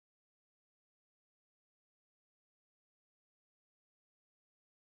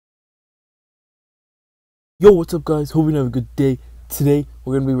Yo, what's up guys? Hope you have a good day. Today,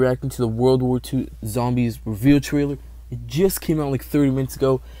 we're going to be reacting to the World War II Zombies reveal trailer. It just came out like 30 minutes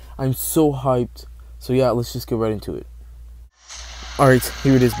ago. I'm so hyped. So yeah, let's just get right into it. Alright,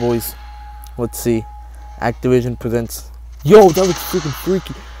 here it is, boys. Let's see. Activision presents... Yo, that looks freaking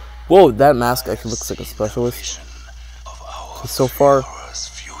freaky. Whoa, that mask actually looks like a specialist. So far,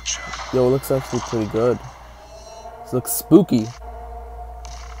 yo, it looks actually pretty good. It looks spooky.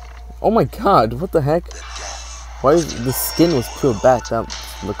 Oh my god, what the heck? Why is the skin was peeled back? That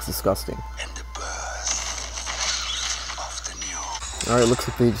looks disgusting. Alright, looks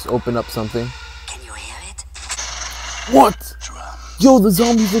like they just opened up something. Can you hear it? What? Yo, the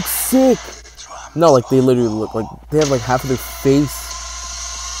zombies look sick! No, like they literally look like they have like half of their face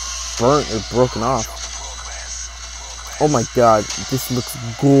burnt or broken off. Oh my god, this looks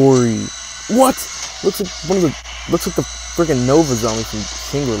gory. What? Looks like the freaking Nova zombie from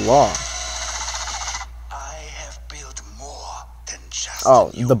Shangri-La.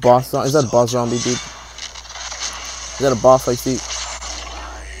 Oh, the boss zombie? Is that a boss zombie, dude? Is that a boss I see? I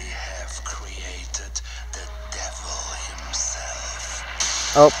have created the devil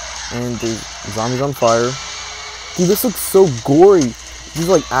himself. Oh, and the zombie's on fire. Dude, this looks so gory. This is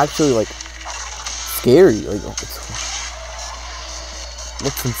like actually like scary. Like, oh, it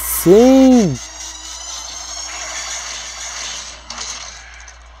looks insane.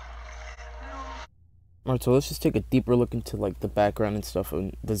 Alright, so let's just take a deeper look into like the background and stuff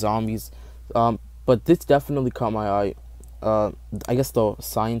and the zombies. But this definitely caught my eye. I guess the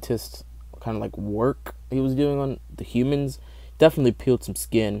scientist kind of like work he was doing on the humans definitely peeled some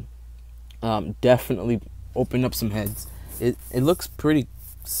skin. Definitely opened up some heads. It looks pretty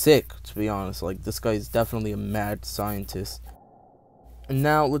sick, to be honest. Like, this guy is definitely a mad scientist. And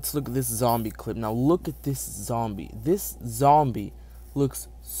now let's look at this zombie clip. Now look at this zombie. This zombie looks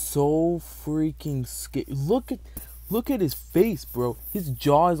so freaking scary. Look at his face, bro. His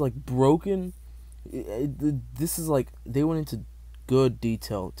jaw is like broken. This is like, they went into good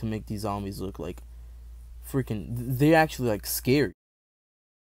detail to make these zombies look like freaking, they actually like scary.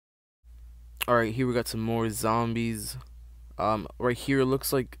 Alright, here we got some more zombies. Right here it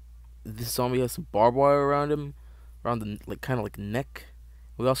looks like this zombie has some barbed wire around him, around the like kind of like neck.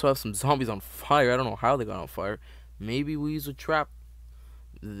 We also have some zombies on fire. I don't know how they got on fire. Maybe we use a trap.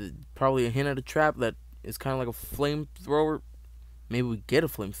 Probably a hint at a trap that is kind of like a flamethrower. Maybe we get a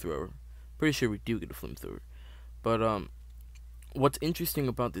flamethrower. Pretty sure we do get a flamethrower. But what's interesting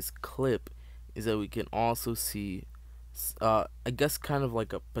about this clip is that we can also see, I guess, kind of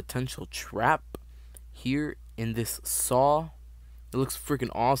like a potential trap here in this saw. It looks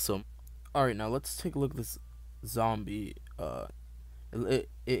freaking awesome. All right, now let's take a look at this zombie. I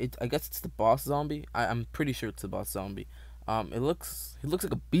guess it's the boss zombie. I'm pretty sure it's the boss zombie. He looks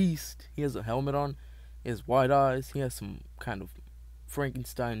like a beast. He has a helmet on. He has wide eyes. He has some kind of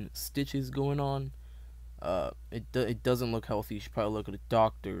Frankenstein stitches going on. It doesn't look healthy. You should probably look at a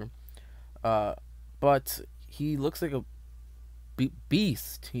doctor. But he looks like a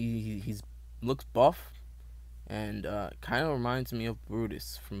beast. He looks buff, and kind of reminds me of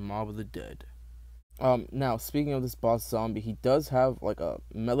Brutus from Mob of the Dead. Now speaking of this boss zombie, he does have like a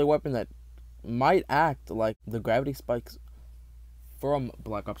melee weapon that might act like the gravity spikes from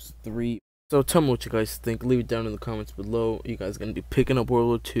Black Ops 3. So tell me what you guys think. Leave it down in the comments below. You guys gonna be picking up World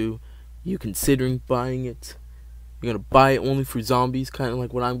War II? You considering buying it? You're gonna buy it only for zombies, kind of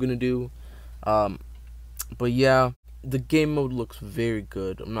like what I'm gonna do. But yeah, the game mode looks very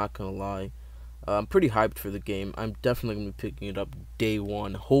good. I'm not gonna lie. I'm pretty hyped for the game. I'm definitely gonna be picking it up day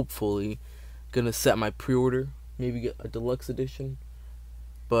one. Hopefully, gonna set my pre-order. Maybe get a deluxe edition.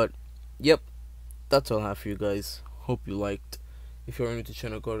 But yep, that's all I have for you guys. Hope you liked. If you're new to the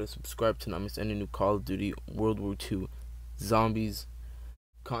channel, go to subscribe to not miss any new Call of Duty World War II Zombies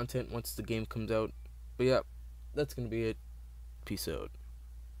content once the game comes out. But yeah, that's gonna be it. Peace out.